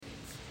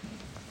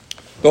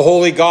The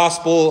Holy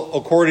Gospel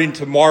according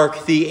to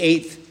Mark, the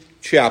 8th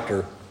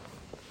chapter.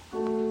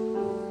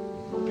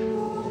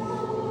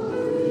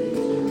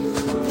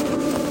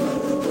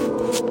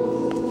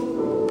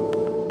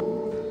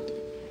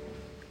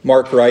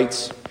 Mark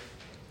writes,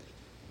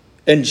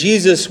 "And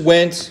Jesus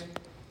went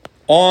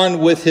on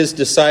with his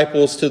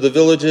disciples to the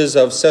villages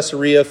of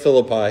Caesarea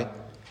Philippi.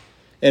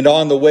 And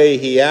on the way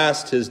he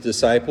asked his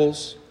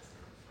disciples,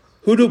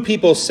 'Who do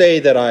people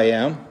say that I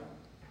am?'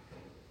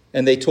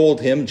 And they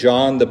told him,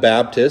 'John the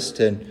Baptist,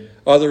 and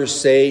others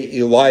say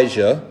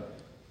Elijah,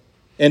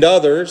 and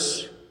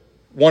others,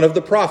 one of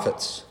the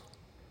prophets.'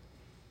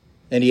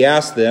 And he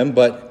asked them,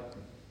 'But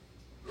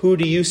who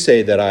do you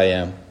say that I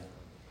am?'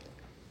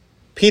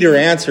 Peter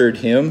answered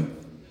him,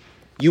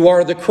 'You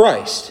are the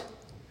Christ.'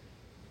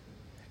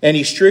 And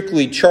he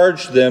strictly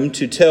charged them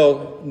to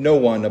tell no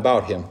one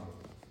about him.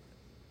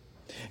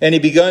 And he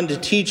began to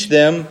teach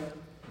them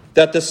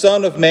that the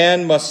Son of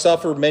Man must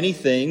suffer many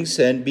things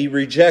and be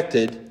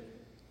rejected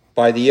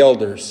by the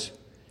elders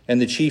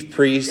and the chief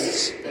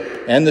priests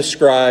and the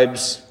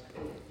scribes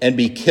and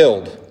be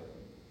killed,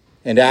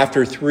 and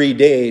after 3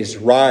 days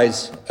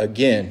rise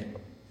again."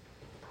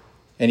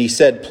 And he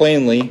said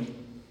plainly,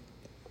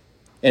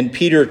 and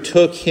Peter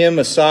took him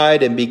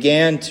aside and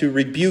began to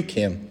rebuke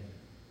him.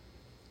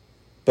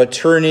 But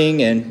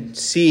turning and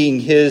seeing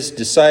his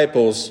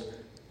disciples,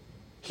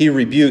 he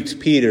rebuked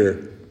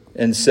Peter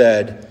and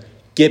said,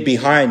 "Get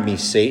behind me,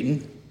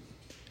 Satan.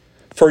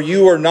 For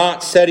you are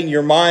not setting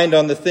your mind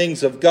on the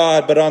things of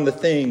God, but on the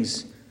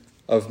things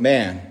of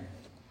man."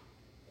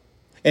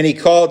 And he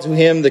called to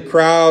him the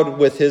crowd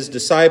with his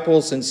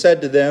disciples and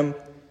said to them,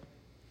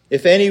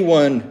 "If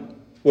anyone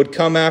would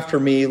come after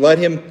me, let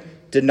him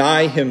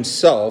deny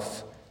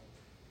himself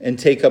and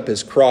take up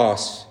his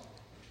cross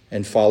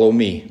and follow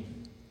me.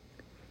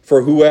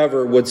 For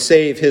whoever would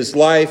save his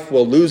life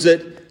will lose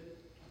it,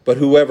 but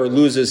whoever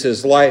loses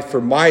his life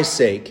for my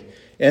sake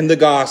and the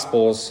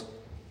gospel's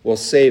will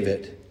save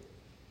it.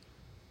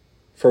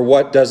 For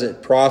what does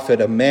it profit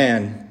a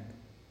man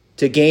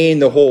to gain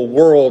the whole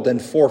world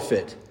and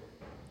forfeit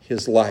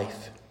his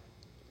life?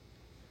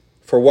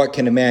 For what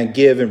can a man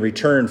give in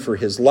return for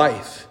his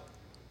life?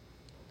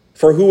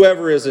 For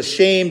whoever is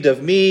ashamed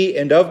of me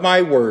and of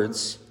my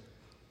words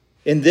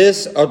in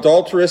this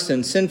adulterous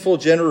and sinful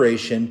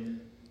generation,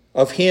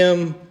 of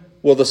him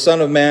will the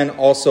Son of Man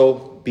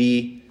also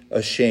be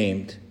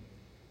ashamed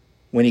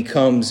when he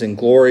comes in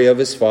glory of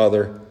his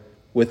Father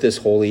with his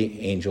holy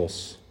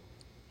angels."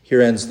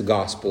 Here ends the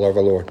gospel of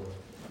our Lord.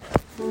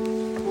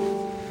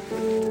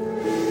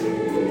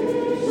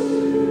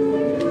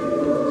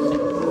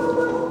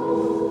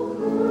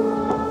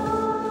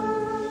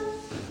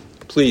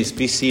 Please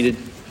be seated.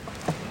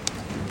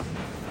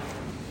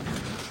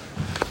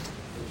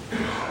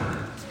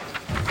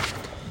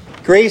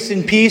 Grace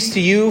and peace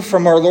to you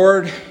from our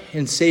Lord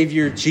and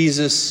Savior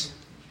Jesus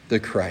the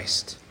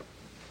Christ.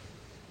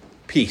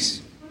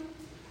 Peace.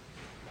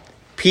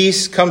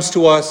 Peace comes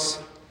to us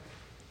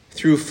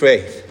through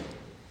faith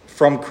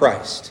from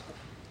Christ.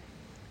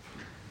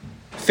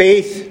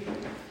 Faith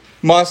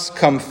must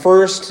come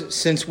first,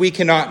 since we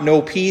cannot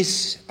know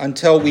peace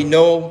until we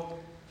know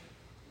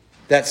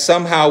that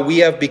somehow we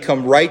have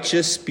become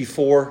righteous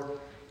before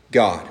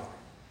God.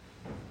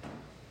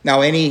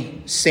 Now,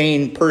 any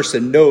sane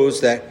person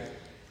knows that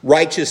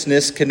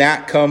righteousness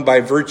cannot come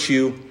by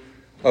virtue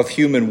of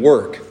human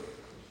work.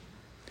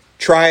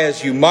 Try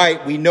as you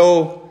might, we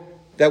know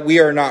that we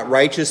are not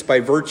righteous by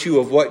virtue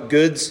of what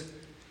goods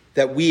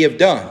that we have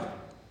done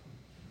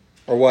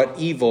or what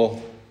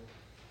evil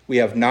we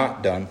have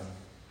not done.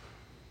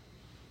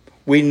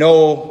 We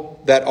know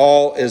that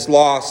all is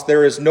lost.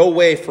 There is no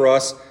way for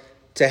us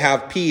to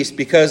have peace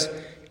because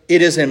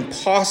it is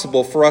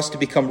impossible for us to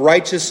become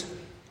righteous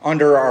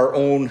under our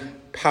own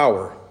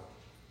power.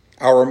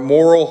 Our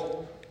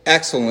moral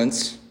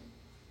excellence,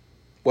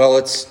 well,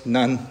 it's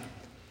none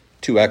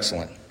too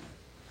excellent.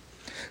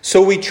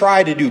 So we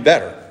try to do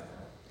better.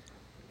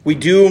 We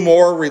do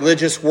more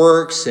religious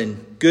works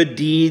and good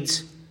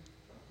deeds,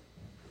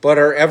 but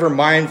are ever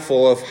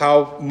mindful of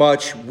how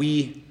much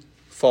we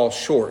fall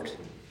short.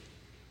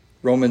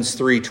 Romans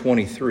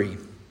 3:23.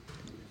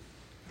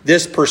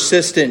 This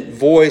persistent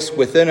voice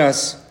within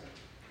us,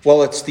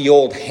 well, it's the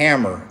old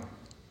hammer.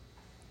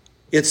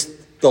 It's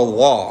the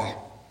law,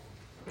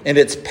 and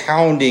it's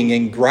pounding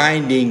and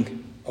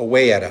grinding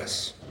away at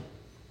us.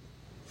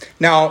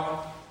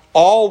 Now,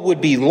 all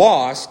would be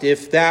lost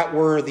if that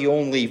were the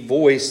only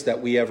voice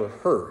that we ever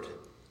heard.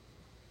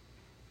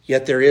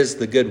 Yet there is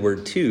the good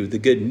word too, the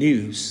good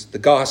news, the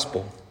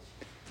gospel.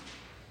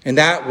 And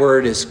that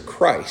word is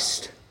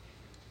Christ.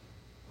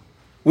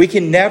 We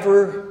can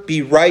never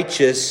be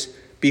righteous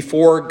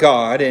before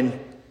God, and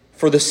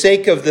for the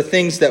sake of the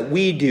things that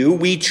we do,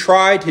 we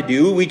try to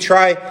do, we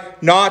try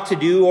not to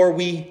do, or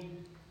we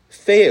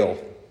fail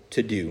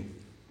to do.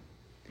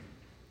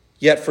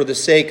 Yet for the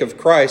sake of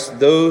Christ,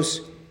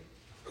 those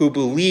who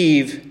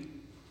believe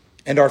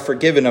and are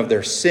forgiven of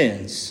their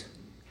sins,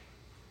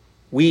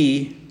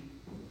 we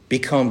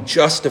become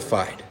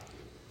justified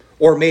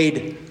or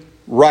made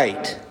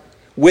right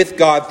with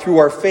God through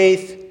our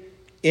faith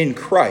in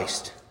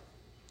Christ.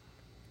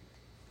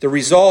 The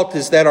result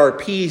is that our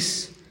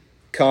peace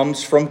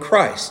comes from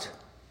Christ,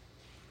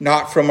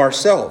 not from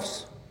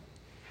ourselves.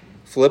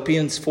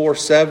 Philippians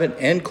 4:7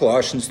 and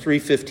Colossians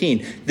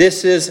 3:15.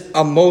 This is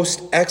a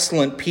most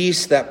excellent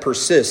peace that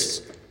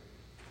persists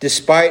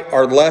despite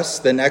our less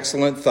than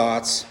excellent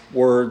thoughts,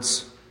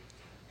 words,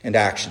 and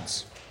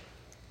actions.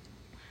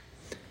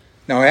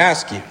 Now I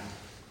ask you,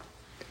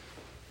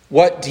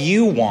 what do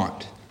you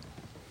want?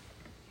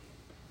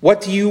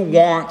 What do you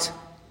want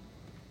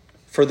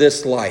for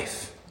this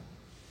life?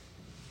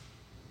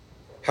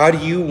 How do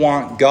you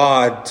want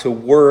God to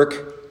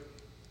work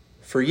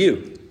for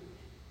you?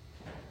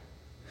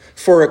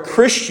 For a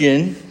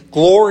Christian,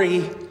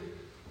 glory,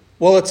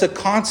 well, it's a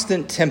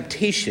constant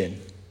temptation.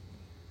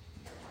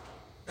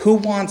 Who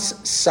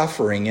wants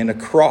suffering and a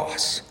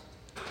cross?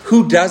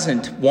 Who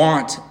doesn't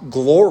want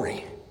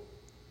glory?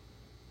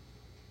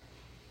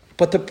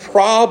 But the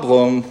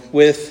problem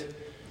with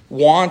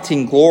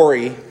wanting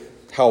glory,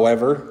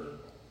 however,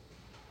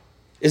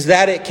 is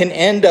that it can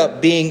end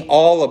up being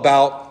all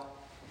about,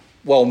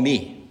 well,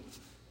 me,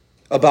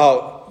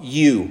 about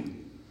you,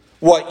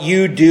 what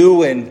you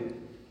do and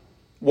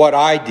what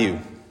I do,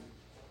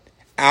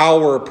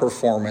 our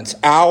performance,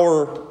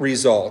 our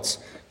results,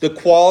 the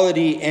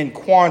quality and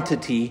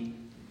quantity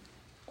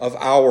of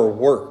our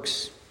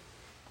works.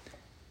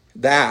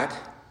 That's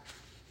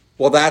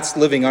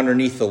living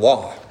underneath the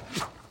law.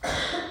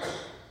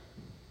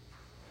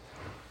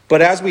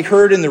 But as we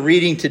heard in the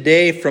reading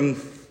today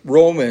from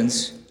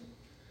Romans,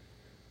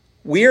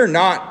 we are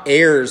not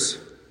heirs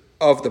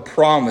of the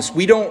promise.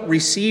 We don't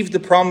receive the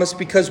promise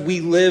because we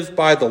live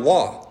by the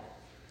law.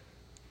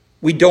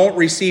 We don't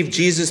receive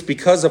Jesus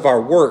because of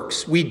our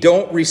works. We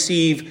don't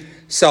receive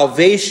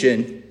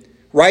salvation,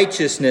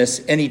 righteousness,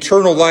 and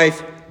eternal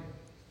life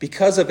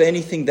because of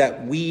anything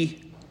that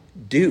we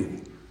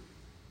do.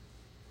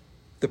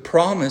 The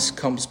promise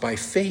comes by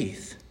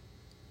faith,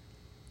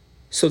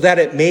 so that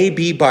it may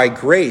be by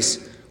grace.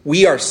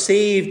 We are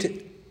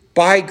saved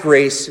by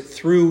grace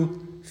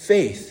through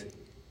faith,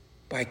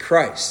 by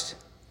Christ.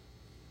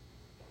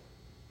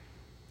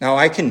 Now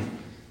I can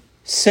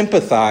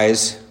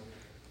sympathize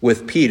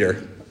with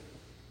Peter,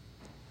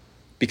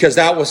 because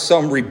that was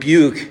some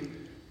rebuke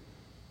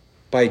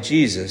by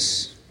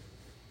Jesus.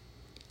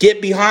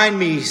 Get behind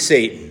me,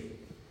 Satan.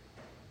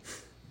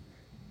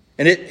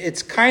 And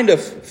it's kind of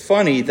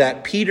funny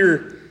that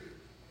Peter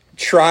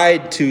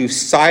tried to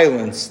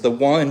silence the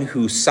one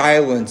who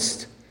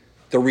silenced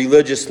the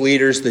religious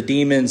leaders, the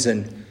demons,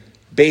 and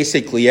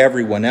basically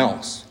everyone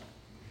else.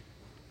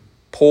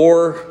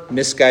 Poor,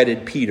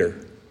 misguided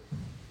Peter,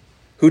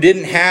 who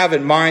didn't have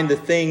in mind the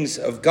things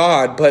of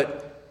God,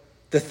 but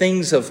the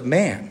things of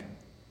man,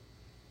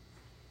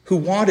 who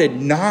wanted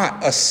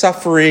not a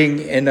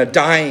suffering and a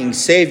dying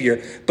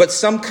Savior, but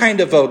some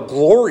kind of a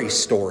glory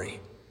story.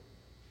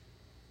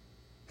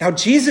 Now,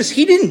 Jesus,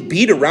 he didn't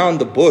beat around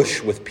the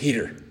bush with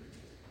Peter.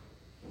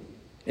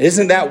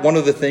 Isn't that one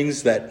of the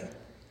things that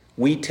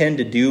we tend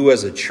to do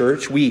as a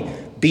church? We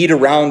beat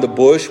around the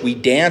bush, we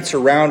dance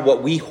around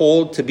what we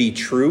hold to be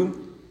true.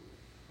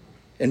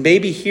 And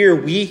maybe here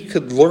we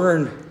could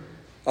learn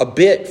a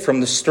bit from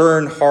the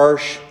stern,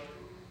 harsh,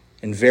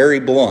 and very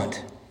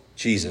blunt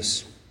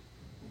Jesus.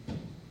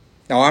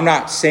 Now, I'm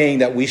not saying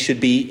that we should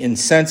be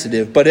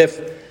insensitive, but if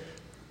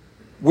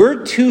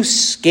we're too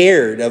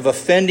scared of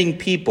offending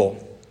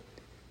people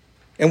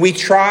and we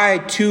try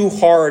too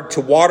hard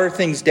to water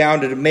things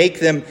down to make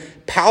them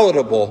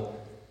palatable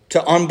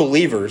to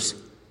unbelievers,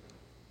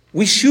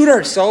 we shoot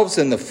ourselves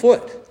in the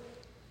foot.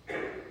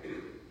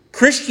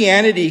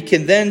 Christianity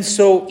can then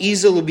so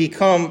easily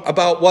become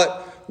about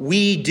what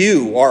we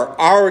do,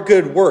 our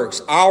good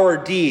works, our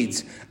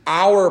deeds,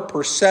 our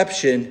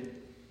perception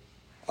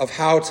of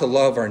how to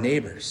love our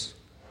neighbors.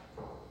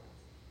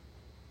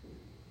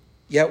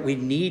 Yet we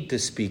need to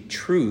speak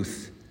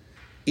truth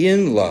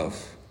in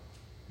love.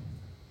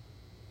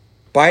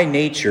 By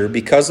nature,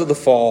 because of the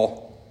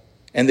fall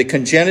and the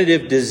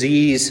congenitive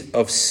disease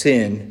of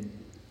sin,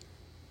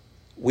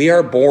 we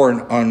are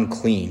born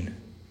unclean.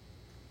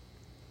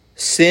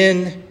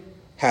 Sin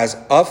has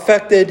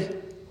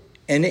affected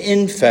and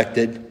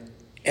infected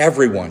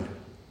everyone.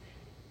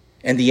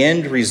 And the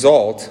end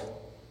result,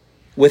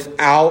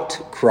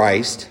 without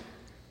Christ,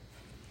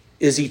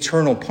 is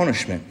eternal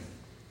punishment.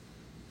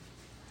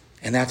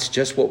 And that's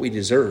just what we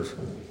deserve.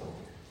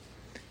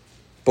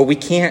 But we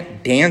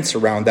can't dance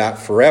around that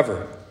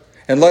forever.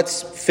 And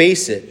let's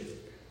face it,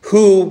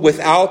 who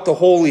without the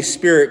Holy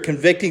Spirit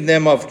convicting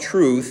them of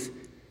truth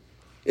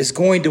is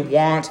going to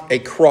want a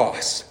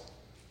cross?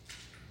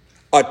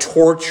 A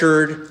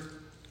tortured,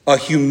 a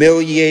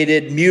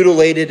humiliated,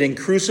 mutilated, and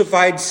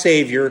crucified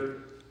Savior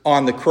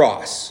on the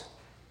cross.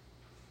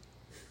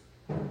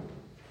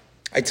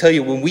 I tell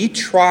you, when we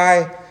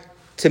try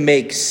to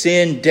make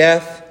sin,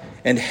 death,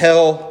 and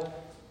hell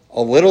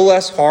a little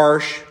less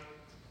harsh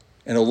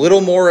and a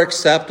little more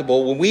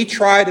acceptable, when we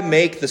try to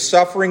make the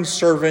suffering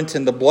servant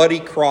and the bloody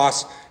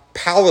cross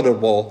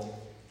palatable,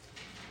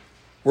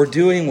 we're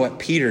doing what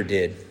Peter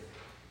did.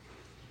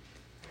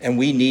 and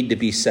we need to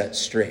be set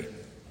straight.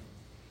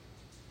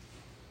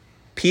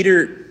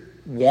 Peter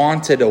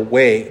wanted a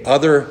way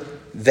other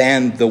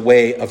than the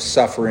way of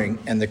suffering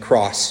and the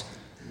cross.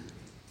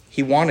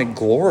 He wanted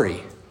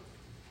glory.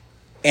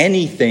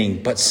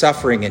 Anything but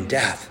suffering and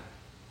death.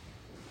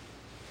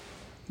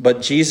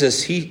 But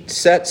Jesus, he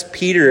sets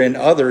Peter and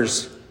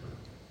others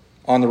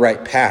on the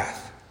right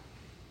path.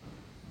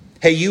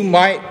 Hey, you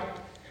might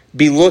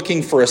be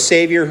looking for a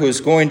Savior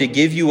who's going to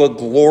give you a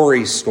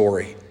glory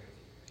story.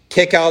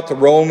 Kick out the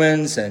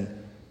Romans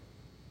and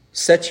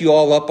set you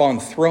all up on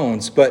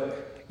thrones.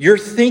 But your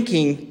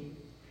thinking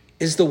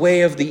is the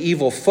way of the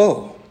evil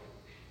foe.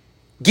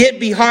 Get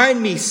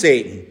behind me,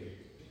 Satan.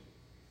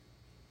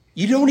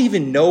 You don't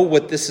even know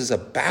what this is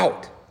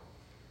about.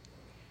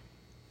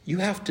 You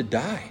have to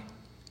die.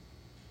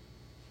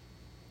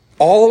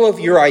 All of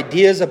your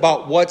ideas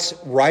about what's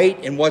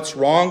right and what's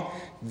wrong,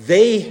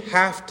 they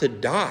have to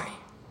die.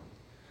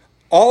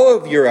 All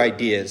of your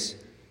ideas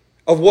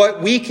of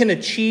what we can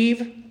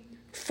achieve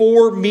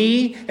for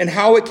me and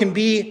how it can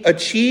be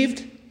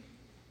achieved,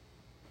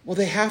 well,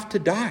 they have to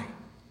die.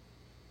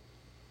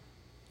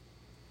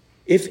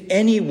 If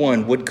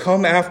anyone would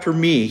come after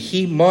me,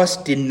 he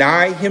must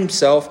deny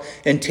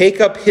himself and take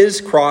up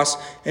his cross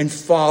and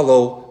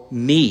follow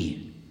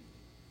me.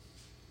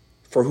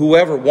 For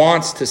whoever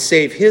wants to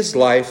save his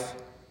life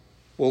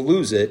will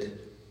lose it,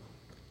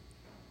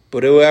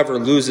 but whoever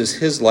loses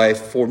his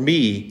life for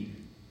me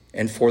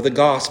and for the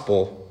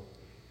gospel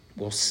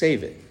will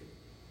save it.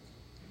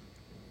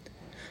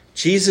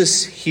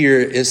 Jesus here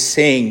is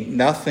saying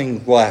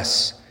nothing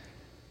less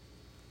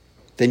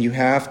than you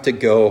have to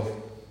go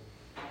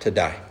to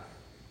die.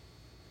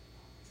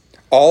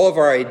 All of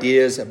our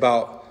ideas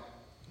about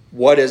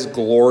what is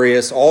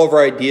glorious, all of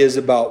our ideas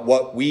about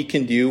what we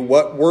can do,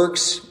 what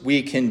works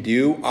we can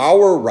do,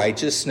 our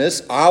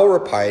righteousness, our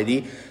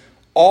piety,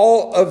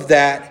 all of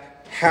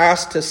that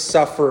has to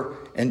suffer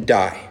and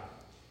die.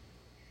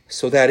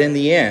 So that in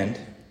the end,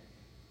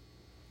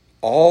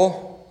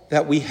 all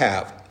that we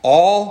have,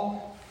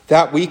 all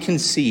that we can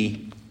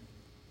see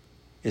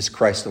is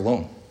Christ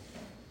alone.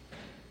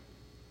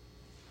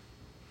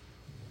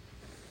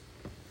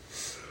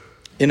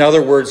 In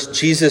other words,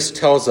 Jesus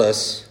tells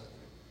us,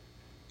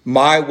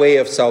 my way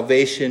of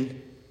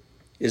salvation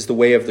is the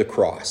way of the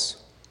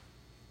cross.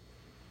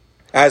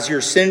 As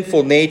your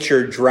sinful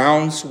nature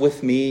drowns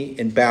with me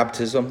in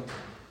baptism,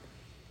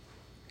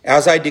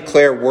 as I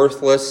declare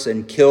worthless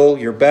and kill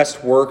your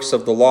best works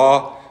of the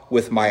law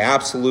with my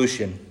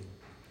absolution,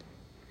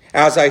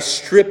 as I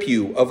strip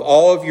you of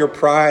all of your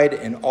pride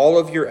and all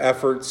of your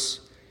efforts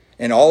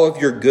and all of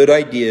your good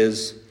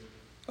ideas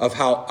of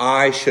how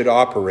I should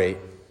operate,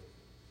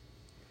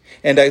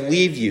 and I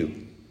leave you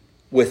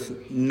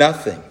with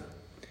nothing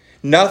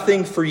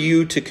for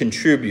you to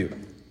contribute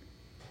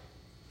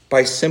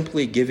by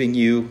simply giving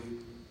you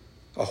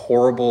a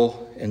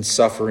horrible and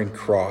suffering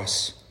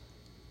cross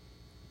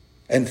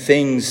and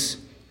things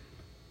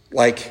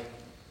like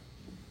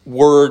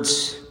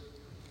words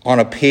on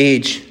a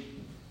page,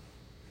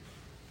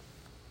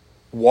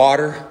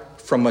 water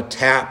from a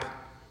tap,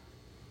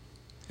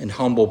 and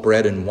humble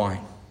bread and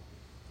wine.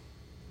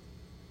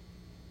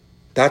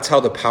 That's how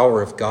the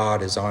power of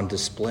God is on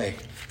display.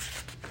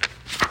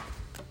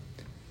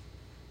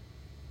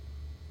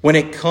 When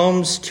it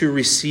comes to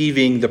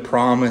receiving the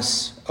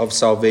promise of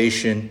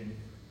salvation,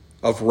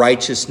 of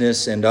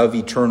righteousness, and of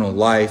eternal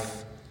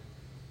life,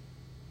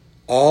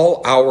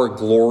 all our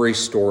glory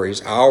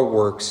stories, our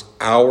works,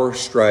 our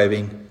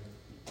striving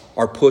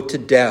are put to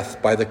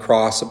death by the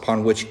cross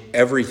upon which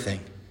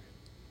everything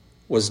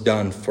was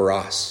done for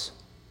us.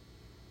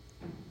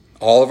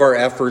 All of our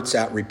efforts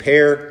at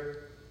repair,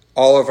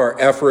 all of our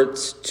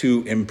efforts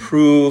to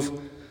improve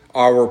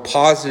our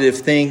positive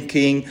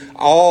thinking,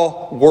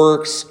 all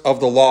works of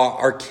the law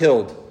are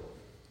killed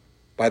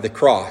by the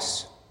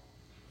cross.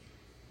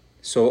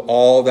 So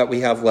all that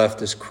we have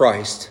left is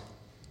Christ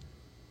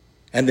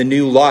and the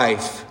new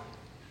life,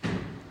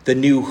 the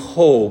new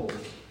hope,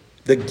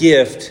 the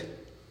gift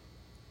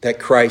that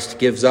Christ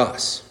gives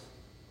us.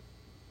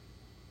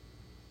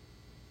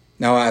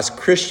 Now, as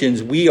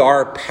Christians, we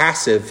are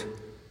passive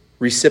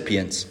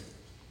recipients.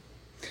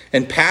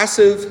 And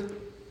passive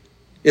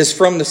is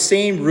from the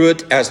same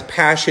root as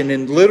passion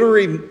and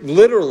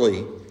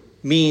literally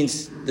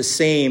means the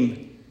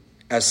same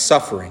as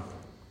suffering.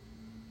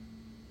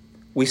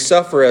 We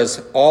suffer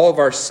as all of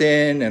our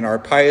sin and our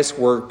pious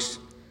works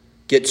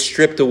get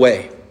stripped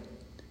away,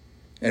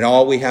 and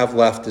all we have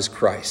left is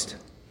Christ.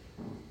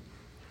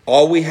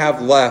 All we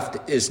have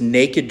left is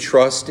naked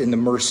trust in the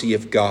mercy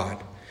of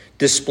God,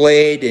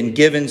 displayed and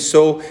given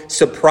so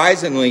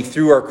surprisingly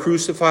through our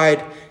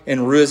crucified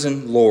and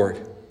risen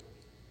Lord.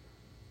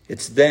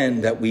 It's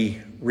then that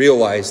we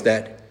realize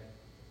that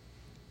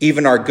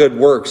even our good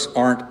works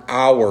aren't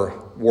our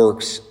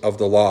works of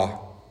the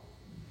law.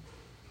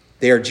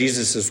 They are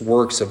Jesus'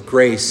 works of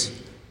grace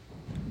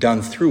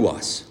done through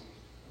us.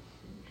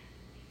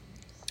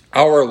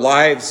 Our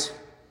lives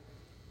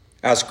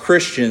as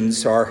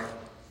Christians are,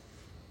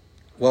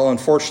 well,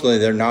 unfortunately,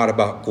 they're not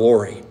about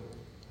glory.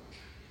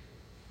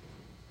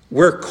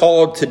 we're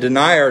called to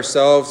deny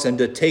ourselves and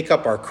to take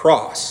up our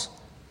cross.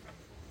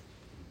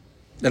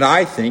 And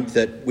I think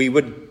that we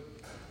would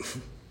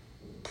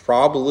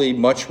probably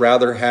much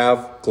rather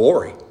have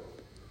glory.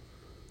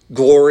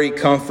 Glory,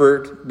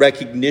 comfort,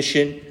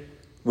 recognition,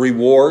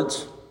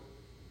 rewards.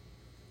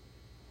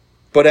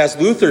 But as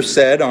Luther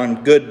said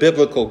on good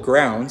biblical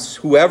grounds,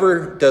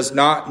 whoever does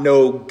not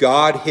know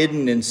God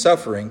hidden in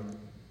suffering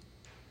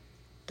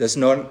does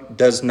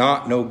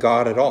not know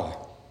God at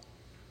all.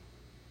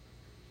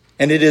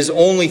 And it is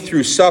only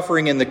through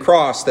suffering in the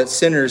cross that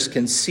sinners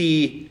can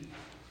see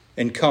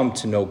and come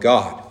to know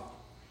God.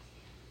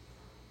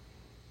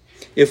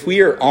 If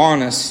we are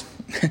honest,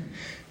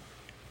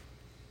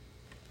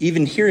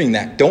 even hearing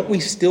that, don't we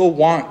still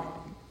want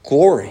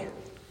glory?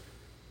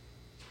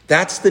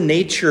 That's the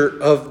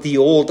nature of the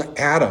old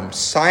Adam,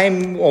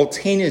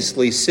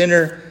 simultaneously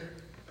sinner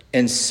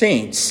and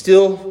saint,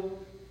 still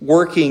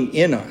working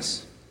in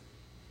us.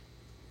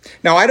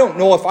 Now, I don't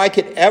know if I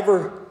could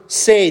ever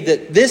say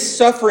that this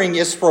suffering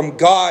is from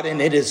God and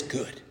it is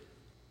good.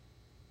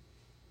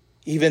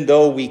 Even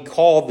though we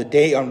call the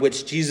day on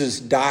which Jesus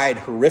died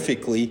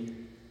horrifically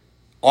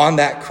on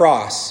that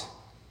cross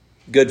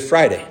Good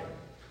Friday.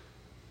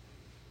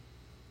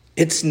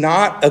 It's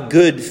not a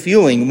good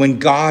feeling when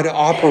God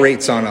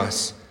operates on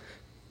us,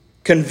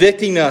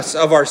 convicting us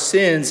of our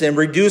sins and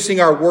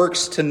reducing our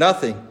works to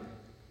nothing.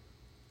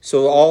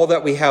 So all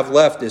that we have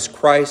left is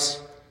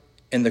Christ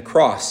and the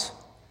cross.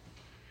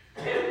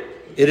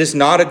 It is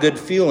not a good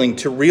feeling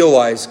to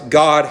realize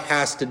God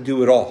has to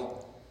do it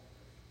all,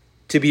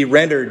 to be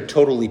rendered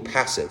totally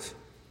passive.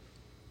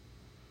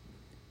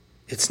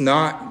 It's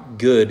not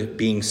good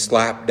being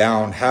slapped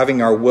down,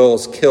 having our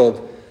wills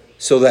killed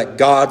so that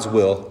God's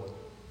will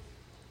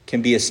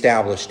can be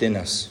established in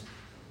us.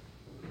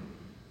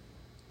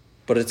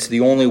 But it's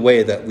the only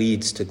way that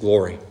leads to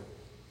glory.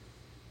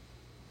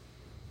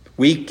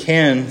 We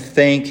can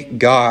thank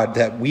God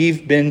that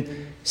we've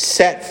been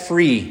set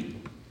free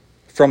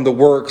from the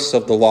works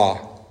of the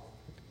law,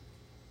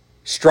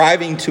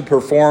 striving to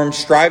perform,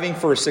 striving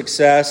for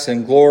success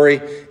and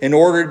glory in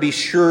order to be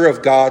sure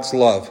of God's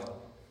love.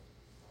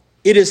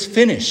 It is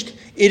finished.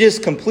 It is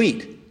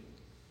complete.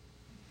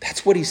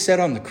 That's what he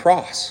said on the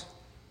cross.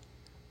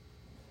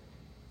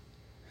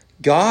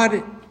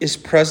 God is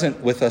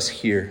present with us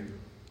here,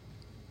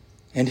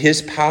 and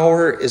his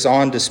power is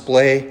on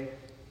display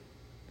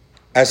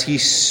as he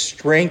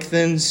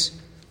strengthens,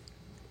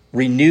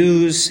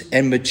 renews,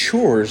 and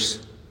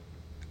matures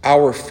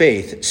our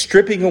faith,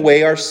 stripping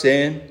away our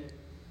sin,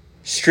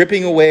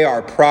 stripping away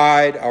our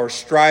pride, our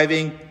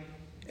striving,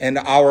 and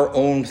our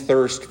own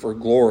thirst for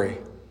glory,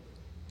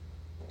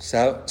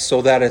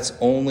 so that it's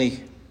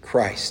only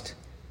Christ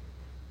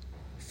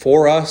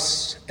for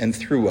us and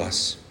through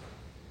us.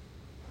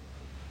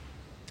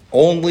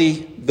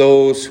 Only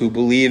those who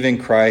believe in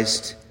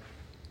Christ,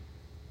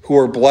 who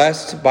are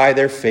blessed by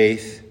their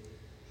faith,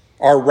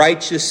 are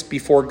righteous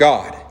before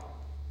God.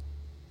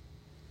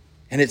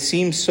 And it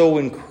seems so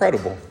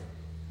incredible.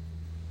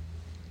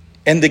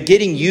 And the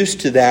getting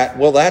used to that,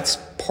 well, it's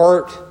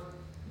part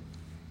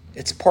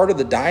of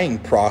the dying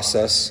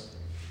process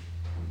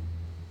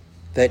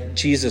that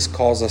Jesus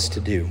calls us to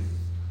do.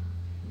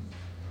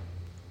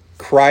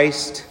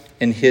 Christ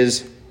and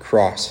his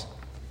cross.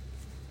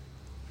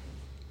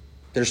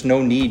 There's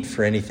no need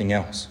for anything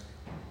else.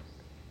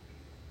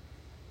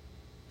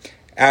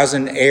 As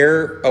an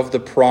heir of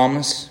the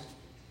promise,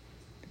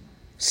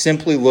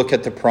 simply look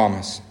at the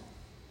promise,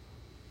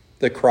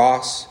 the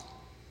cross,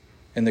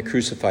 and the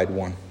crucified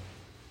one.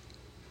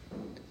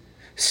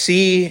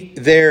 See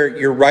there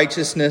your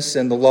righteousness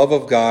and the love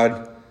of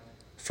God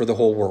for the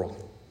whole world.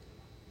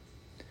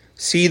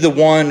 See the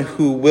one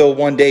who will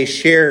one day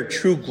share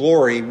true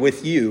glory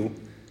with you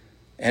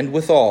and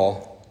with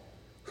all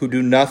who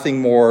do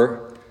nothing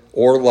more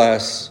or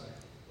less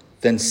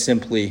than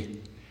simply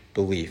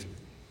believe.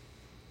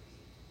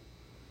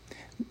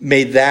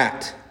 May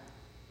that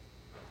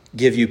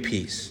give you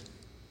peace.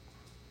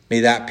 May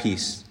that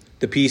peace,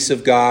 the peace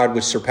of God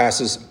which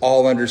surpasses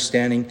all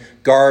understanding,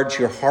 guard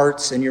your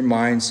hearts and your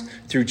minds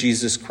through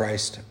Jesus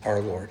Christ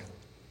our Lord.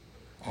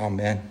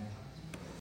 Amen.